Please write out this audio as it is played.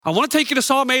I want to take you to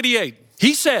Psalm 88.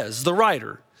 He says, the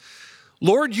writer,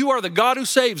 Lord, you are the God who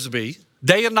saves me.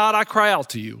 Day and night I cry out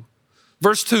to you.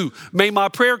 Verse 2, may my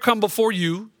prayer come before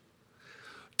you.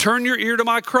 Turn your ear to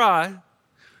my cry.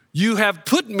 You have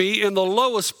put me in the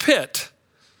lowest pit,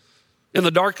 in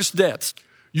the darkest depths.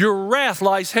 Your wrath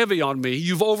lies heavy on me.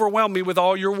 You've overwhelmed me with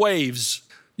all your waves.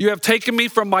 You have taken me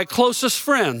from my closest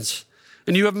friends,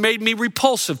 and you have made me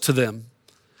repulsive to them.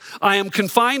 I am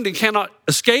confined and cannot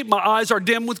escape. My eyes are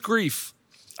dim with grief.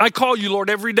 I call you, Lord,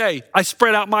 every day. I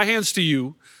spread out my hands to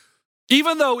you.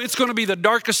 Even though it's going to be the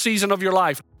darkest season of your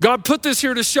life, God put this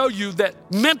here to show you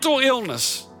that mental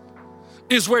illness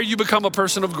is where you become a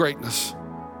person of greatness.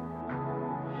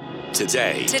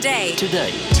 Today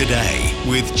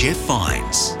with Jeff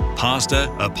Vines,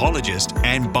 pastor, apologist,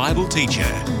 and Bible teacher.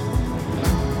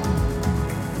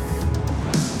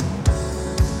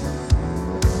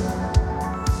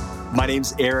 My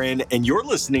name's Aaron, and you're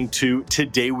listening to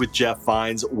Today with Jeff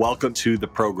Vines. Welcome to the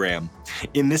program.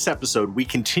 In this episode, we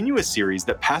continue a series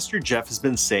that Pastor Jeff has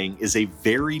been saying is a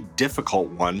very difficult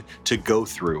one to go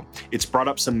through. It's brought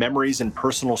up some memories and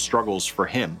personal struggles for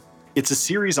him. It's a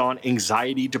series on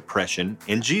anxiety, depression,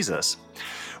 and Jesus.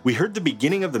 We heard the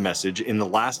beginning of the message in the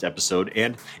last episode,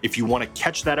 and if you want to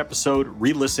catch that episode,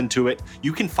 re-listen to it,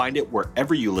 you can find it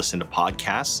wherever you listen to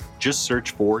podcasts. Just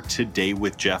search for Today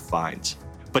with Jeff Vines.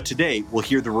 But today, we'll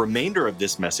hear the remainder of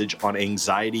this message on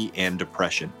anxiety and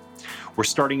depression. We're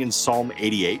starting in Psalm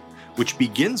 88, which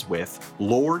begins with,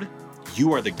 Lord,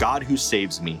 you are the God who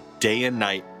saves me. Day and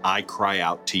night, I cry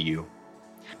out to you.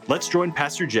 Let's join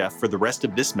Pastor Jeff for the rest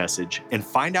of this message and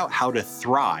find out how to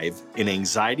thrive in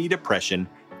anxiety, depression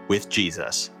with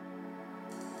Jesus.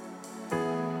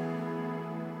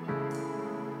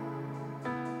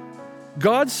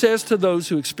 God says to those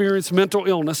who experience mental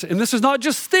illness, and this is not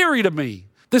just theory to me,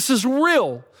 this is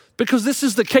real, because this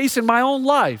is the case in my own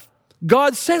life.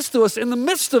 God says to us in the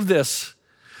midst of this,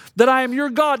 that I am your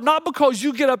God, not because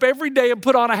you get up every day and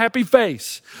put on a happy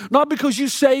face, not because you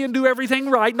say and do everything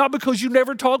right, not because you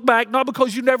never talk back, not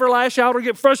because you never lash out or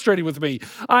get frustrated with me.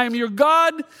 I am your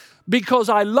God because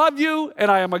I love you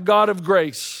and I am a God of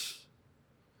grace.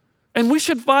 And we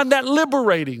should find that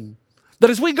liberating, that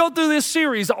as we go through this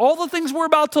series, all the things we're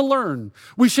about to learn,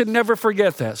 we should never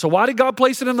forget that. So why did God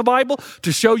place it in the Bible?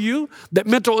 To show you that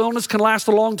mental illness can last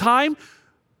a long time.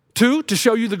 2, to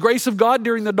show you the grace of God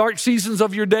during the dark seasons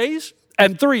of your days.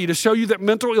 And 3, to show you that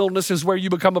mental illness is where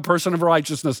you become a person of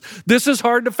righteousness. This is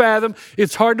hard to fathom.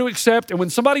 It's hard to accept. And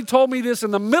when somebody told me this in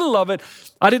the middle of it,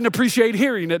 I didn't appreciate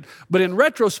hearing it. But in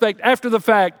retrospect, after the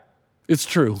fact, it's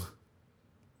true.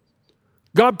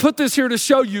 God put this here to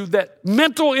show you that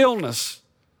mental illness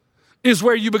is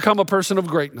where you become a person of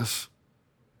greatness.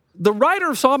 The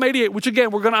writer of Psalm 88, which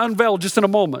again, we're going to unveil just in a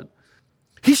moment,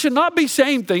 he should not be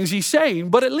saying things he's saying,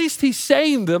 but at least he's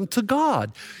saying them to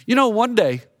God. You know, one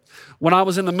day when I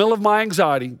was in the middle of my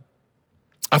anxiety,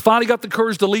 I finally got the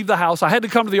courage to leave the house. I had to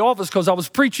come to the office because I was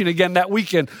preaching again that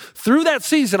weekend. Through that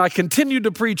season, I continued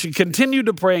to preach and continued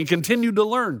to pray and continued to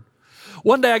learn.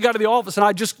 One day I got to the office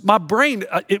and my brain,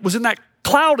 it was in that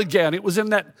cloud again. It was in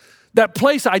that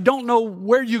place, I don't know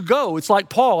where you go. It's like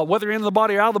Paul, whether you're in the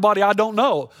body or out of the body, I don't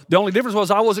know. The only difference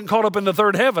was I wasn't caught up in the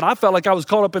third heaven. I felt like I was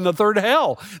caught up in the third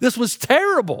hell. This was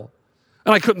terrible.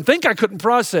 And I couldn't think, I couldn't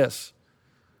process.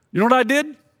 You know what I did?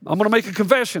 I'm going to make a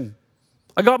confession.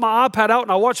 I got my iPad out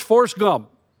and I watched Forrest Gump.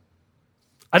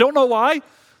 I don't know why.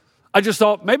 I just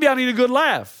thought, maybe I need a good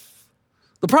laugh.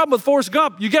 The problem with Forrest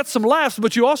Gump, you get some laughs,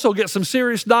 but you also get some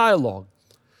serious dialogue.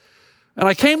 And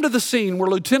I came to the scene where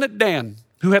Lieutenant Dan,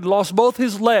 who had lost both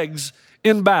his legs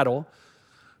in battle,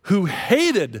 who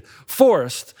hated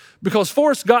Forrest because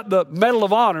Forrest got the Medal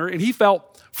of Honor and he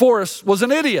felt Forrest was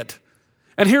an idiot.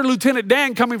 And here Lieutenant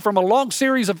Dan, coming from a long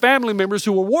series of family members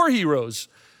who were war heroes,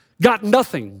 got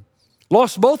nothing,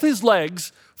 lost both his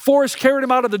legs. Forrest carried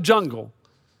him out of the jungle.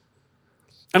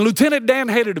 And Lieutenant Dan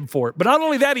hated him for it. But not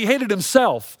only that, he hated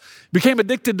himself. Became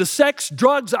addicted to sex,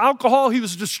 drugs, alcohol. He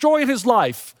was destroying his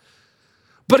life.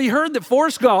 But he heard that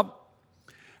Forrest Gump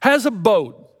has a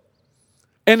boat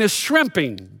and is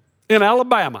shrimping in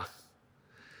Alabama.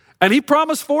 And he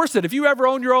promised Forrest that if you ever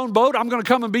own your own boat, I'm going to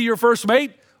come and be your first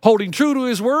mate. Holding true to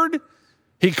his word,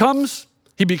 he becomes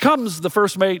the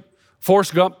first mate,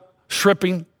 Forrest Gump,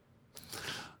 shrimping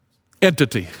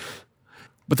entity.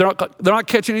 But they're not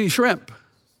catching any shrimp.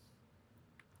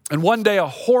 And one day a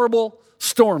horrible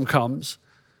storm comes,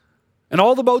 and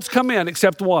all the boats come in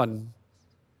except one.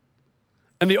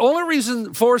 And the only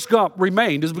reason Forrest Gump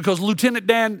remained is because Lieutenant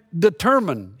Dan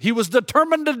he was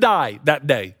determined to die that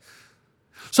day.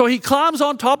 So he climbs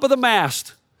on top of the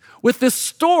mast with this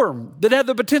storm that had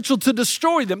the potential to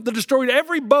destroy them, that destroyed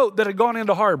every boat that had gone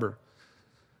into harbor.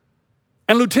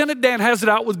 And Lieutenant Dan has it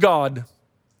out with God.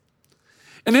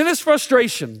 And in his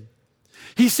frustration,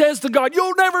 he says to God,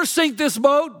 "You'll never sink this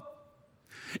boat.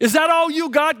 Is that all you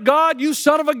got, God, you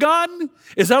son of a gun?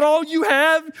 Is that all you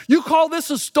have? You call this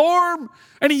a storm?"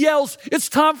 And he yells, "It's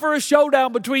time for a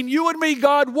showdown between you and me,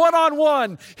 God,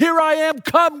 one-on-one. Here I am,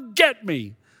 come get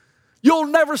me. You'll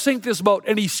never sink this boat."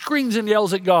 And he screams and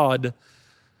yells at God.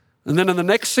 And then in the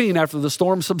next scene, after the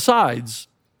storm subsides,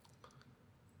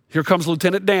 here comes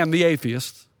Lieutenant Dan, the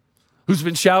atheist, who's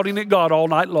been shouting at God all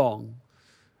night long.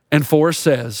 And Forrest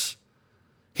says,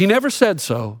 "He never said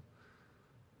so,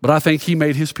 but I think he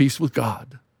made his peace with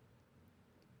God."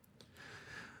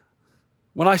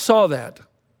 When I saw that,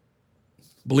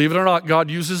 believe it or not,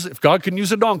 if God can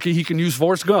use a donkey, he can use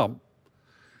Forrest Gump.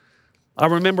 I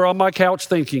remember on my couch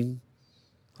thinking,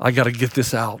 I got to get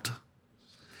this out.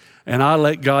 And I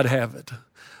let God have it.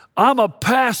 I'm a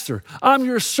pastor. I'm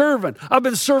your servant. I've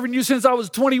been serving you since I was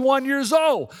 21 years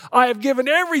old. I have given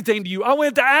everything to you. I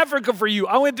went to Africa for you.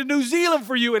 I went to New Zealand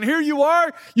for you. And here you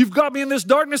are. You've got me in this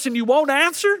darkness and you won't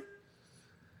answer?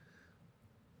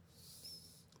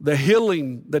 The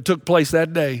healing that took place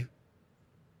that day,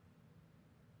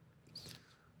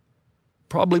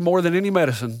 probably more than any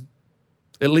medicine,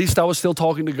 at least I was still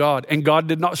talking to God. And God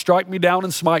did not strike me down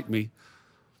and smite me,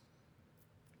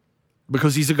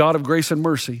 because he's a God of grace and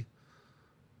mercy.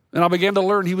 And I began to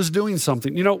learn he was doing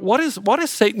something. You know, what is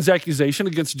Satan's accusation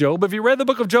against Job? Have you read the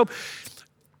book of Job?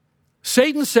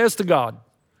 Satan says to God,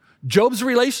 Job's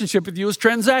relationship with you is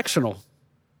transactional.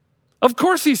 Of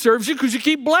course he serves you because you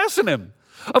keep blessing him.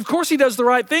 Of course he does the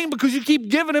right thing because you keep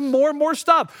giving him more and more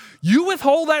stuff. You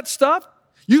withhold that stuff,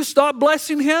 you stop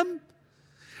blessing him,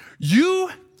 you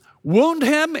wound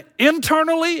him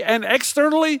internally and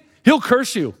externally, he'll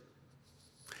curse you.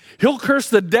 He'll curse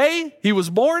the day he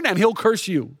was born, and he'll curse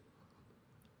you.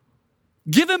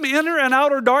 Give him inner and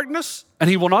outer darkness, and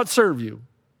he will not serve you.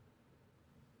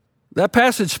 That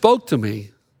passage spoke to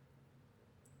me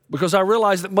because I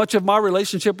realized that much of my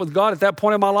relationship with God at that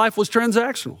point in my life was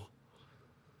transactional.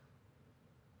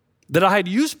 That I had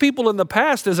used people in the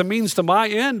past as a means to my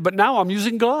end, but now I'm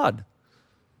using God.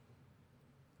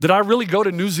 Did I really go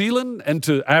to New Zealand and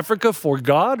to Africa for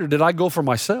God, or did I go for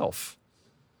myself?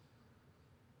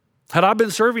 Had I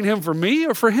been serving him for me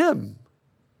or for him?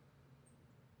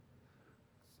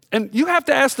 And you have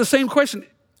to ask the same question.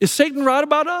 Is Satan right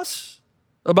about us?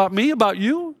 About me? About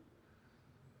you?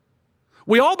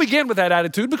 We all begin with that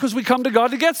attitude because we come to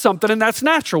God to get something, and that's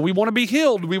natural. We want to be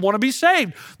healed. We want to be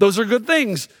saved. Those are good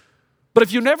things. But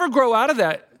if you never grow out of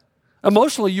that,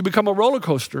 emotionally you become a roller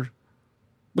coaster,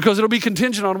 because it'll be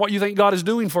contingent on what you think God is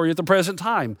doing for you at the present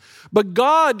time. But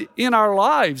God in our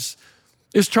lives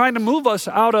is trying to move us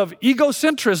out of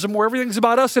egocentrism, where everything's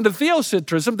about us, into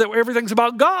theocentrism, that everything's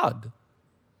about God.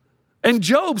 And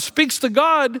Job speaks to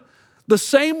God the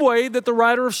same way that the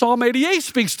writer of Psalm 88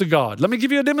 speaks to God. Let me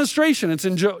give you a demonstration. It's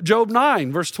in Job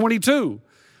 9, verse 22.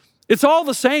 It's all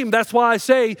the same. That's why I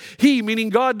say he, meaning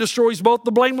God, destroys both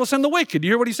the blameless and the wicked. You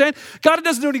hear what he's saying? God, it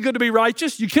doesn't do any good to be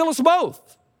righteous. You kill us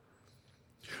both.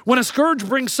 When a scourge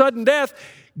brings sudden death,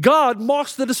 God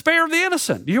mocks the despair of the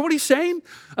innocent. You hear what he's saying?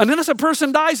 An innocent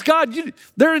person dies, God,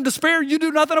 they're in despair, you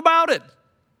do nothing about it.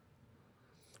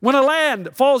 When a land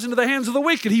falls into the hands of the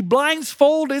wicked, he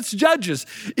blindfolds its judges.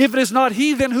 If it is not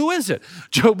he, then who is it?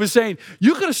 Job is saying,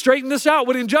 you could have straightened this out.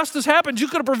 When injustice happens, you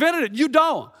could have prevented it. You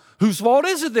don't. Whose fault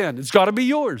is it then? It's got to be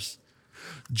yours.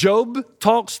 Job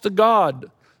talks to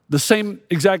God the same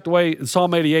exact way in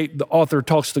Psalm 88 the author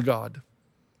talks to God.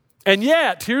 And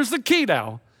yet, here's the key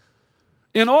now.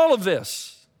 In all of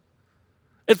this,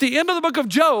 at the end of the book of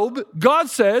Job, God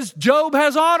says, Job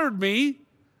has honored me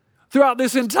throughout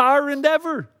this entire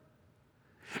endeavor.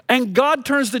 And God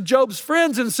turns to Job's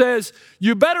friends and says,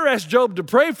 you better ask Job to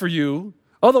pray for you,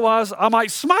 otherwise I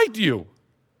might smite you.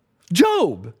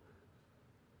 Job.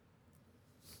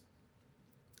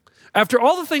 After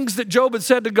all the things that Job had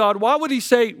said to God, why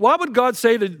would God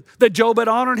say that Job had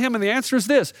honored him? And the answer is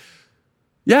this.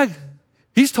 Yeah,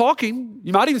 he's talking.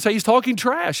 You might even say he's talking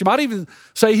trash. You might even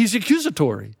say he's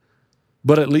accusatory.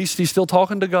 But at least he's still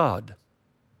talking to God.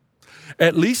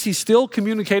 At least he's still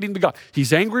communicating to God.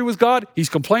 He's angry with God. He's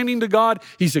complaining to God.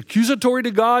 He's accusatory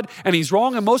to God. And he's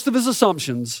wrong in most of his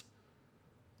assumptions.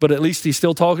 But at least he's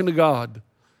still talking to God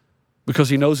because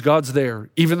he knows God's there.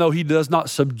 Even though he does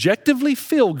not subjectively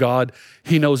feel God,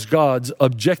 he knows God's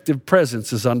objective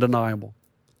presence is undeniable.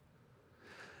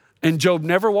 And Job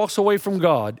never walks away from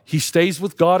God. He stays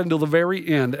with God until the very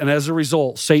end. And as a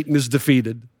result, Satan is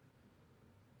defeated.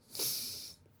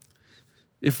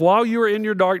 if while you are in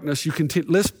your darkness, you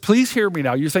continue, please hear me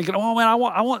now. You're thinking, oh man, I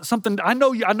want something. I know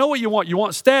what you want. You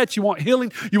want stats, you want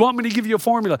healing, you want me to give you a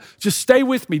formula. Just stay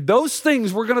with me. Those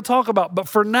things we're going to talk about. But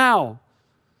for now,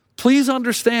 please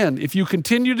understand, if you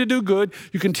continue to do good,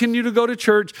 you continue to go to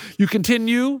church, you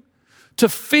continue to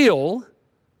feel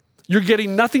you're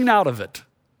getting nothing out of it.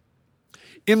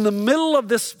 In the middle of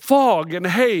this fog and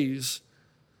haze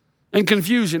and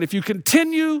confusion, if you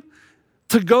continue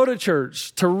to go to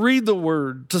church, to read the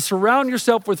word, to surround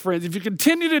yourself with friends, if you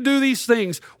continue to do these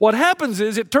things, what happens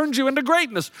is it turns you into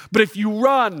greatness. But if you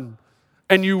run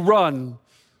and you run,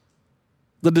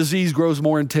 the disease grows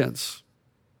more intense.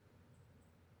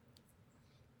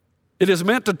 It is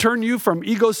meant to turn you from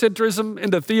egocentrism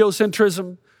into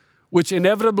theocentrism, which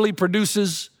inevitably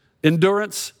produces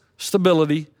endurance,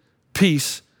 stability,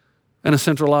 peace, and a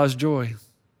centralized joy.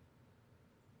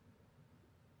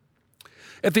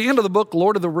 At the end of the book,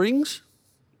 Lord of the Rings,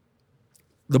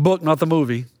 the book, not the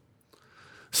movie,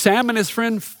 Sam and his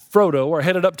friend Frodo are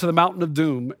headed up to the Mountain of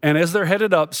Doom. And as they're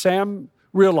headed up, Sam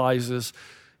realizes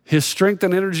his strength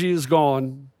and energy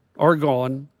are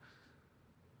gone.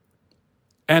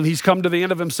 And he's come to the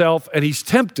end of himself, and he's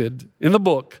tempted in the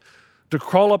book to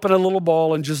crawl up in a little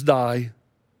ball and just die.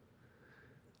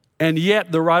 And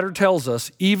yet the writer tells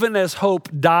us, even as hope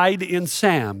died in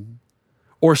Sam,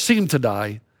 or seemed to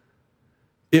die,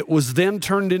 it was then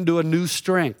turned into a new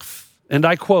strength. And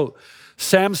I quote,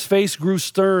 Sam's face grew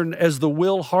stern as the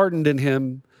will hardened in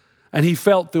him, and he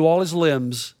felt through all his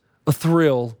limbs a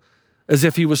thrill, as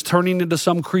if he was turning into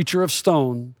some creature of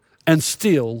stone and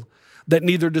steel that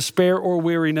neither despair or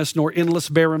weariness nor endless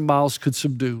barren miles could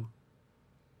subdue.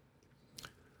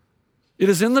 It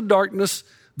is in the darkness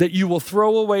that you will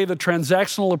throw away the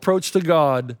transactional approach to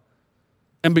God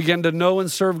and begin to know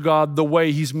and serve God the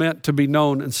way He's meant to be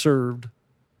known and served.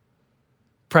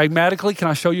 Pragmatically, can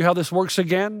I show you how this works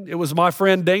again? It was my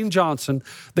friend Dane Johnson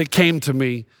that came to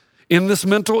me in this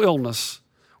mental illness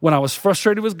when I was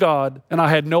frustrated with God and I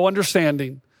had no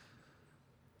understanding.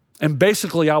 And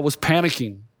basically, I was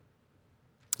panicking.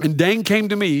 And Dane came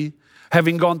to me,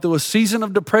 having gone through a season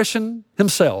of depression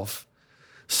himself,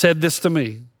 said this to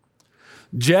me,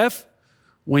 Jeff,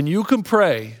 when you can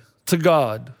pray to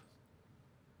God,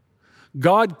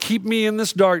 God, keep me in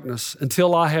this darkness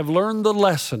until I have learned the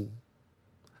lesson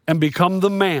and become the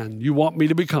man you want me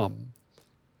to become.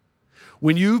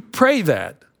 When you pray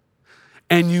that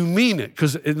and you mean it,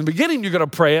 because in the beginning you're going to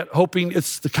pray it hoping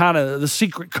it's the kind of the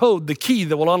secret code, the key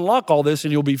that will unlock all this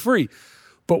and you'll be free.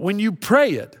 But when you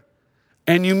pray it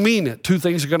and you mean it, two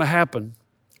things are going to happen.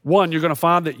 One, you're going to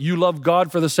find that you love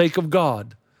God for the sake of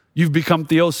God. You've become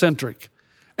theocentric.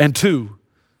 And two,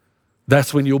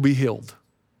 that's when you'll be healed.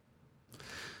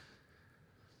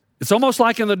 It's almost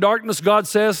like in the darkness, God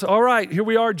says, all right, here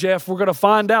we are, Jeff. We're going to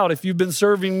find out if you've been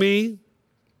serving me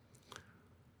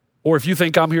or if you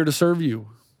think I'm here to serve you.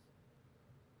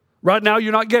 Right now,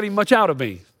 you're not getting much out of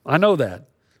me. I know that.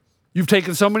 You've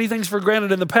taken so many things for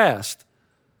granted in the past.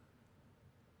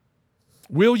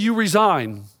 Will you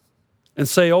resign and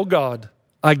say, oh God,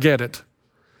 I get it.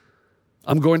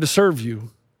 I'm going to serve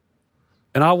you.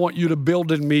 And I want you to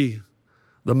build in me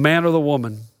the man or the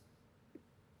woman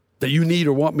that you need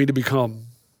or want me to become.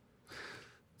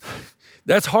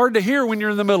 That's hard to hear when you're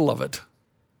in the middle of it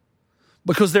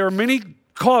because there are many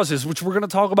causes, which we're going to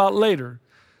talk about later,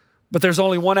 but there's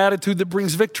only one attitude that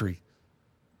brings victory.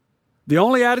 The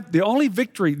only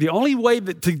way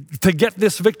to get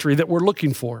this victory that we're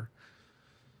looking for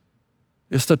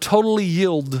is to totally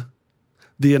yield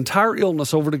the entire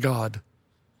illness over to God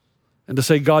and to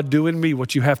say, God, do in me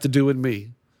what you have to do in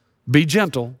me. Be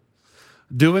gentle.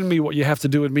 Do in me what you have to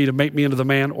do in me to make me into the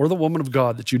man or the woman of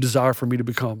God that you desire for me to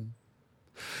become.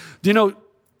 Do you know,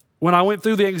 when I went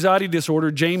through the anxiety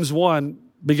disorder, James 1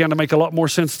 began to make a lot more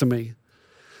sense to me.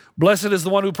 Blessed is the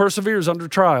one who perseveres under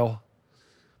trial,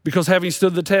 because having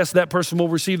stood the test, that person will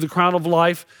receive the crown of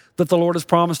life that the Lord has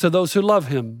promised to those who love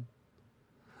him.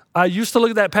 I used to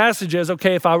look at that passage as,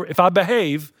 okay, if I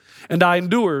behave and I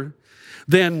endure,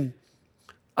 then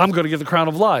I'm going to get the crown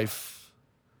of life.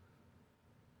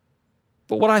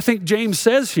 But what I think James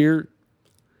says here,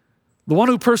 the one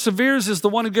who perseveres is the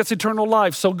one who gets eternal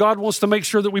life. So God wants to make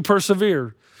sure that we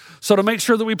persevere. So to make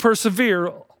sure that we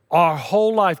persevere, our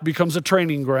whole life becomes a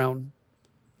training ground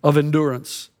of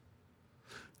endurance,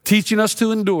 teaching us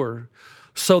to endure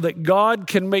so that God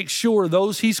can make sure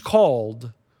those He's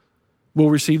called will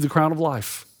receive the crown of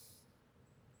life.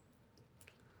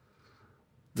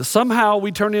 That somehow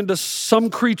we turn into some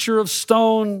creature of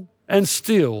stone and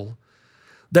steel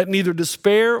that neither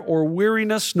despair or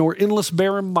weariness nor endless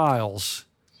barren miles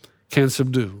can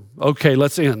subdue. Okay,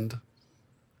 let's end.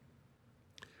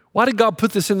 Why did God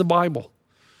put this in the Bible?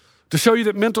 To show you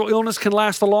that mental illness can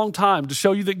last a long time, to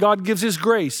show you that God gives His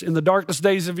grace in the darkest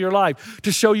days of your life,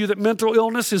 to show you that mental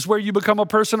illness is where you become a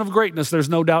person of greatness. There's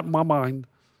no doubt in my mind.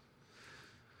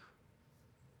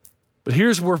 But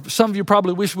here's where some of you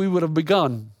probably wish we would have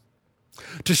begun.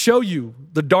 To show you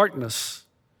the darkness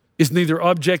is neither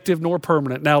objective nor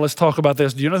permanent. Now let's talk about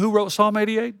this. Do you know who wrote Psalm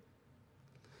 88?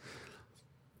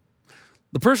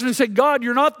 The person who said, God,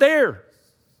 you're not there.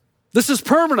 This is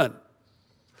permanent.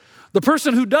 The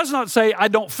person who does not say, I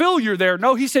don't feel you're there.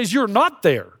 No, he says, you're not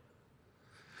there.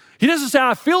 He doesn't say,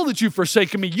 I feel that you've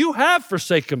forsaken me. You have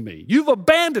forsaken me. You've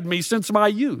abandoned me since my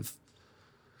youth.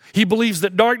 He believes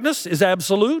that darkness is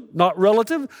absolute, not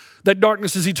relative, that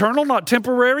darkness is eternal, not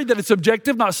temporary, that it's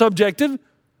objective, not subjective.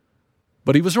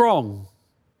 But he was wrong.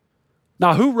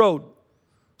 Now, who wrote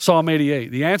Psalm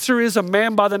 88? The answer is a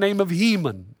man by the name of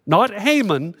Heman, not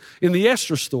Haman in the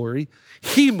Esther story.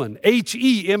 Heman,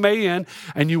 Heman,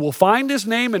 and you will find his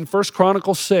name in 1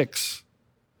 Chronicles 6.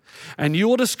 And you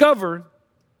will discover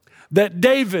that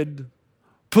David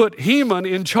put Heman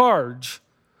in charge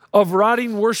of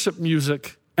writing worship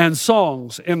music and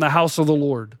songs in the house of the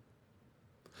Lord.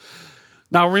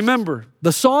 Now remember,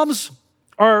 the Psalms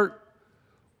are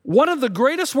one of the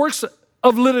greatest works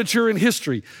of literature in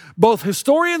history. Both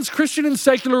historians, Christian and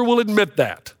secular, will admit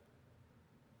that.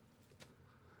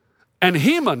 And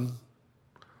Heman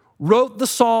wrote the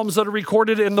Psalms that are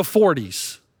recorded in the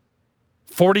 40s,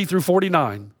 40 through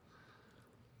 49.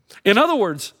 In other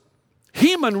words,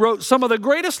 Heman wrote some of the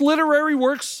greatest literary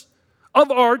works of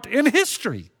art in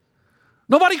history.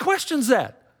 Nobody questions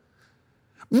that.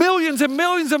 Millions and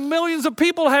millions and millions of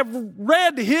people have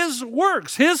read his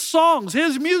works, his songs,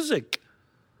 his music.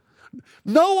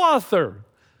 No author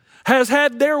has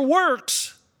had their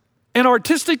works and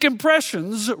artistic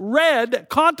impressions read,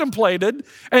 contemplated,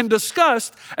 and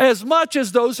discussed as much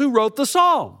as those who wrote the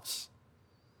Psalms.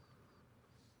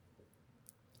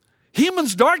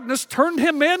 Heman's darkness turned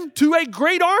him into a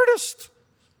great artist.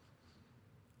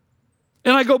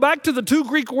 And I go back to the two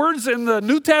Greek words in the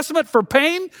New Testament for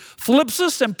pain,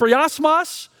 thlipsis and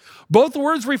priasmos. Both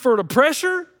words refer to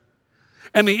pressure.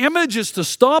 And the image is to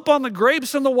stomp on the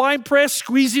grapes in the winepress,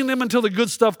 squeezing them until the good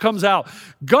stuff comes out.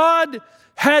 God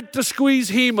had to squeeze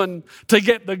Heman to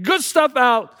get the good stuff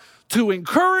out, to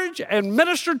encourage and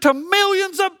minister to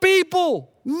millions of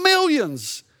people.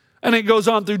 Millions. And it goes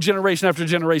on through generation after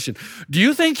generation. Do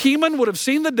you think Heman would have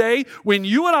seen the day when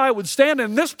you and I would stand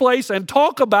in this place and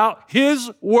talk about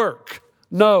his work?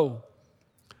 No.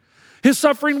 His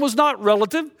suffering was not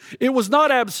relative. It was not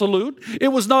absolute. It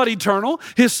was not eternal.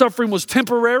 His suffering was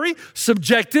temporary,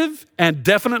 subjective, and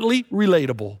definitely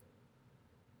relatable.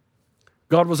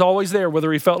 God was always there,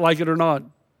 whether he felt like it or not.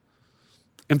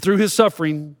 And through his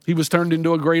suffering, he was turned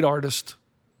into a great artist.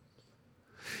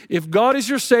 If God is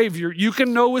your Savior, you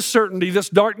can know with certainty this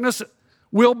darkness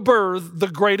will birth the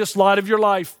greatest light of your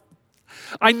life.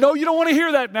 I know you don't want to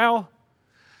hear that now.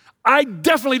 I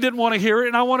definitely didn't want to hear it,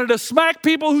 and I wanted to smack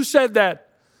people who said that.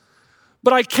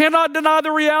 But I cannot deny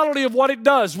the reality of what it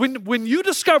does. When you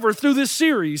discover through this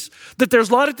series that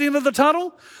there's light at the end of the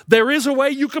tunnel, there is a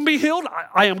way you can be healed.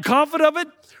 I am confident of it.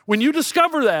 When you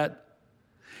discover that,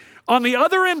 on the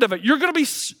other end of it, you're going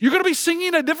to be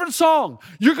singing a different song.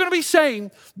 You're going to be saying,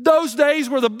 those days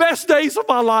were the best days of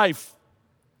my life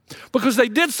because they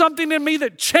did something in me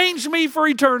that changed me for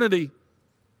eternity.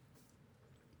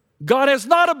 God has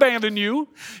not abandoned you.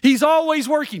 He's always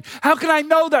working. How can I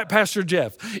know that, Pastor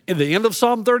Jeff? In the end of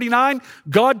Psalm 39,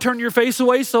 God, turn your face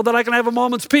away so that I can have a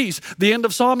moment's peace. The end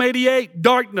of Psalm 88,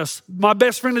 darkness. My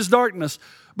best friend is darkness.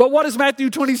 But what does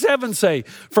Matthew 27 say?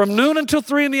 From noon until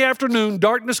 3 in the afternoon,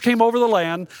 darkness came over the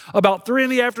land. About 3 in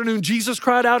the afternoon, Jesus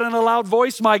cried out in a loud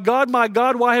voice, my God,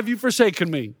 why have you forsaken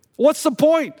me? What's the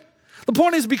point? The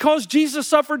point is because Jesus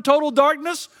suffered total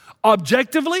darkness,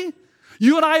 objectively,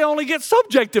 you and I only get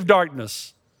subjective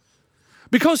darkness.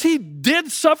 Because he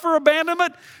did suffer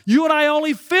abandonment, you and I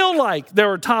only feel like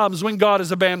there are times when God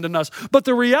has abandoned us. But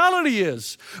the reality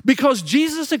is, because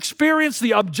Jesus experienced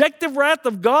the objective wrath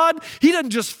of God, he didn't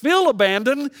just feel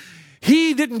abandoned.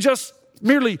 He didn't just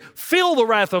merely feel the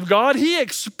wrath of God. He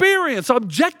experienced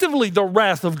objectively the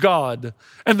wrath of God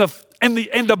and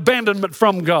abandonment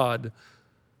from God.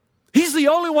 He's the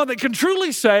only one that can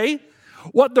truly say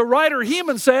what the writer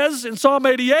Heman says in Psalm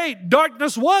 88,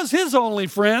 darkness was his only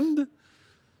friend.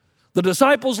 The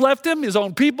disciples left him, his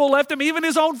own people left him, even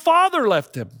his own father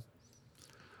left him.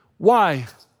 Why?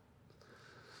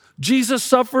 Jesus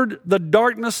suffered the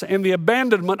darkness and the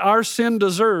abandonment our sin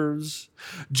deserves.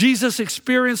 Jesus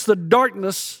experienced the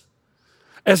darkness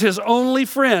as his only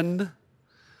friend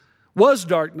was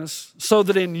darkness, so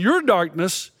that in your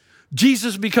darkness,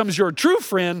 Jesus becomes your true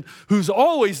friend who's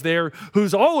always there,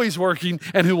 who's always working,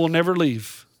 and who will never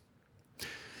leave.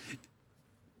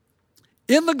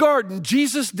 In the garden,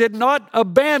 Jesus did not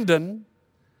abandon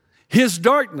his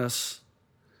darkness.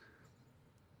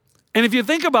 And if you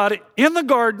think about it, in the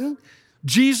garden,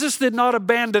 Jesus did not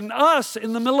abandon us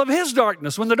in the middle of his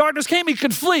darkness. When the darkness came, he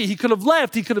could flee. He could have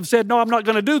left. He could have said, no, I'm not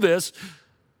going to do this.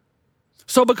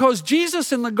 So because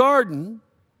Jesus in the garden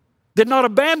did not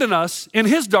abandon us in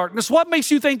his darkness, what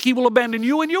makes you think he will abandon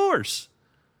you in yours?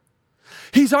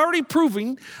 He's already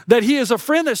proving that he is a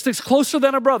friend that sticks closer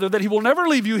than a brother, that he will never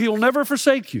leave you, he will never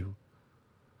forsake you.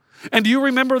 And do you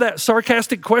remember that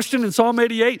sarcastic question in Psalm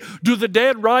 88? Do the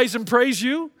dead rise and praise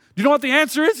you? Do you know what the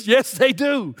answer is? Yes, they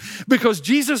do. Because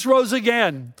Jesus rose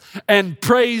again and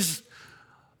praised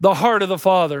the heart of the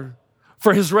Father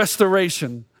for his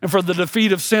restoration and for the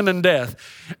defeat of sin and death.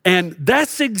 And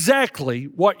that's exactly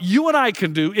what you and I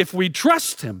can do if we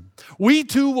trust him. We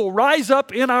too will rise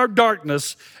up in our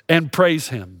darkness and praise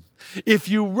him. If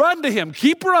you run to him,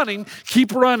 keep running,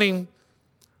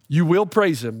 you will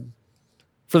praise him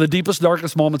for the deepest,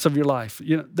 darkest moments of your life.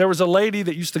 You know, there was a lady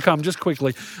that used to come, just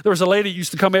quickly, there was a lady that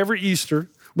used to come every Easter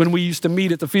when we used to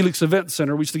meet at the Felix Event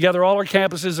Center. We used to gather all our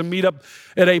campuses and meet up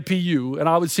at APU, and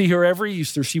I would see her every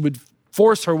Easter. She would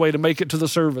force her way to make it to the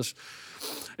service.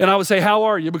 And I would say, how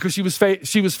are you? Because she was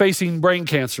facing brain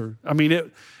cancer. I mean,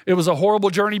 it was a horrible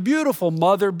journey. Beautiful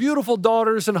mother, beautiful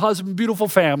daughters and husband, beautiful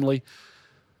family.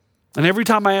 And every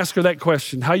time I asked her that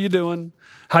question, how you doing?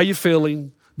 How you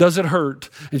feeling? Does it hurt?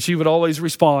 And she would always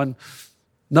respond,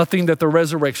 nothing that the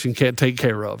resurrection can't take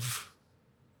care of.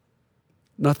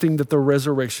 Nothing that the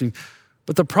resurrection.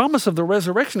 But the promise of the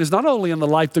resurrection is not only in the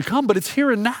life to come, but it's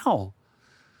here and now.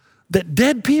 That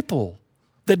dead people,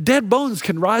 that dead bones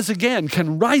can rise again,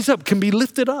 can rise up, can be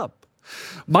lifted up.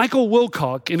 Michael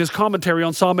Wilcock, in his commentary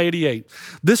on Psalm 88,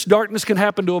 this darkness can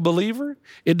happen to a believer.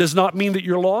 It does not mean that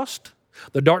you're lost.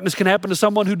 The darkness can happen to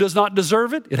someone who does not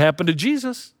deserve it. It happened to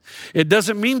Jesus. It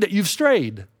doesn't mean that you've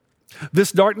strayed.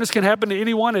 This darkness can happen to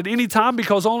anyone at any time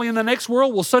because only in the next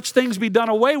world will such things be done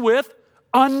away with,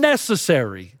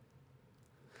 unnecessary.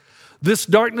 This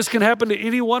darkness can happen to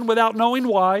anyone without knowing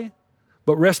why,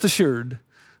 but rest assured,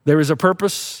 there is a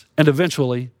purpose, and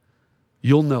eventually,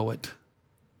 you'll know it.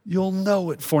 You'll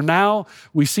know it. For now,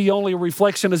 we see only a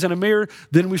reflection as in a mirror.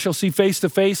 Then we shall see face to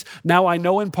face. Now I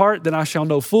know in part, then I shall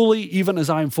know fully, even as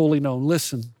I am fully known.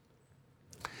 Listen.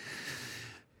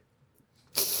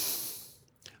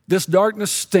 This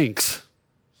darkness stinks.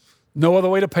 No other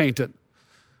way to paint it.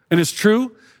 And it's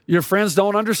true, your friends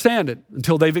don't understand it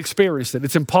until they've experienced it.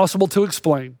 It's impossible to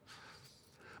explain.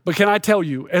 But can I tell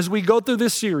you, as we go through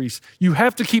this series, you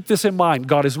have to keep this in mind.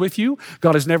 God is with you.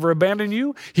 God has never abandoned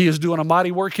you. He is doing a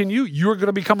mighty work in you. You're going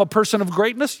to become a person of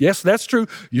greatness. Yes, that's true.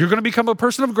 You're going to become a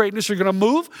person of greatness. You're going to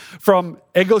move from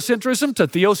egocentrism to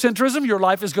theocentrism. Your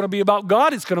life is going to be about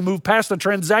God. It's going to move past a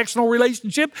transactional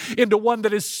relationship into one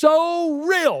that is so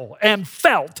real and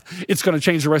felt, it's going to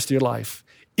change the rest of your life.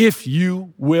 If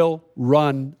you will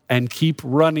run and keep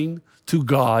running to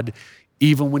God,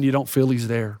 even when you don't feel he's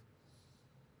there.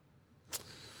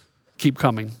 Keep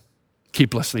coming.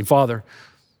 Keep listening. Father,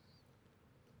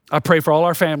 I pray for all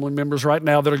our family members right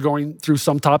now that are going through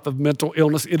some type of mental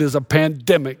illness. It is a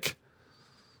pandemic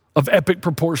of epic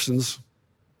proportions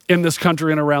in this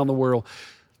country and around the world.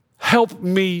 Help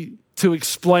me to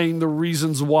explain the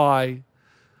reasons why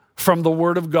from the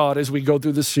Word of God as we go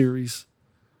through this series.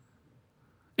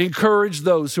 Encourage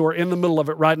those who are in the middle of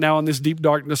it right now in this deep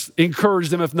darkness. Encourage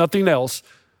them, if nothing else,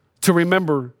 to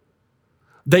remember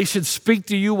they should speak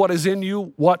to you what is in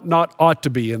you, what not ought to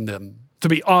be in them. To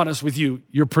be honest with you,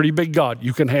 you're a pretty big God.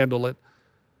 You can handle it.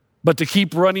 But to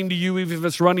keep running to you, even if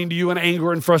it's running to you in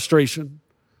anger and frustration.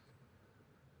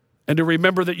 And to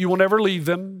remember that you will never leave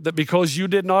them, that because you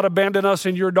did not abandon us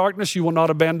in your darkness, you will not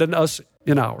abandon us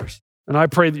in ours. And I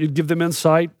pray that you'd give them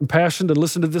insight and passion to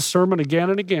listen to this sermon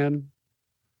again and again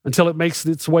until it makes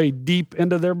its way deep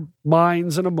into their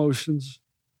minds and emotions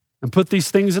and put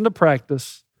these things into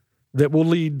practice that will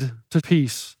lead to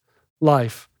peace,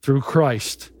 life through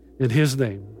Christ. In his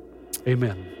name,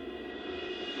 amen.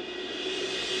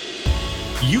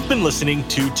 You've been listening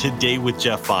to Today with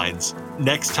Jeff Vines.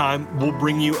 Next time, we'll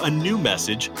bring you a new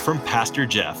message from Pastor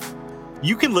Jeff.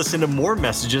 You can listen to more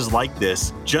messages like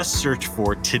this. Just search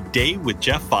for Today with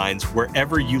Jeff Vines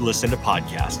wherever you listen to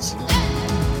podcasts.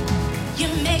 You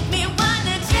make me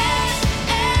wanna dance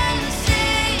and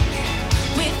sing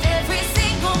with every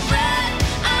single breath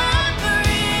I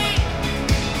breathe.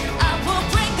 I will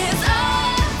bring this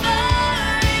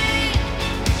offering.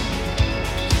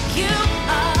 You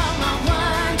are my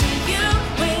wonder, you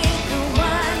bring the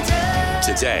wonder.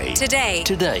 Visit Today.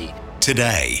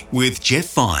 Today with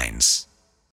Jeff Vines.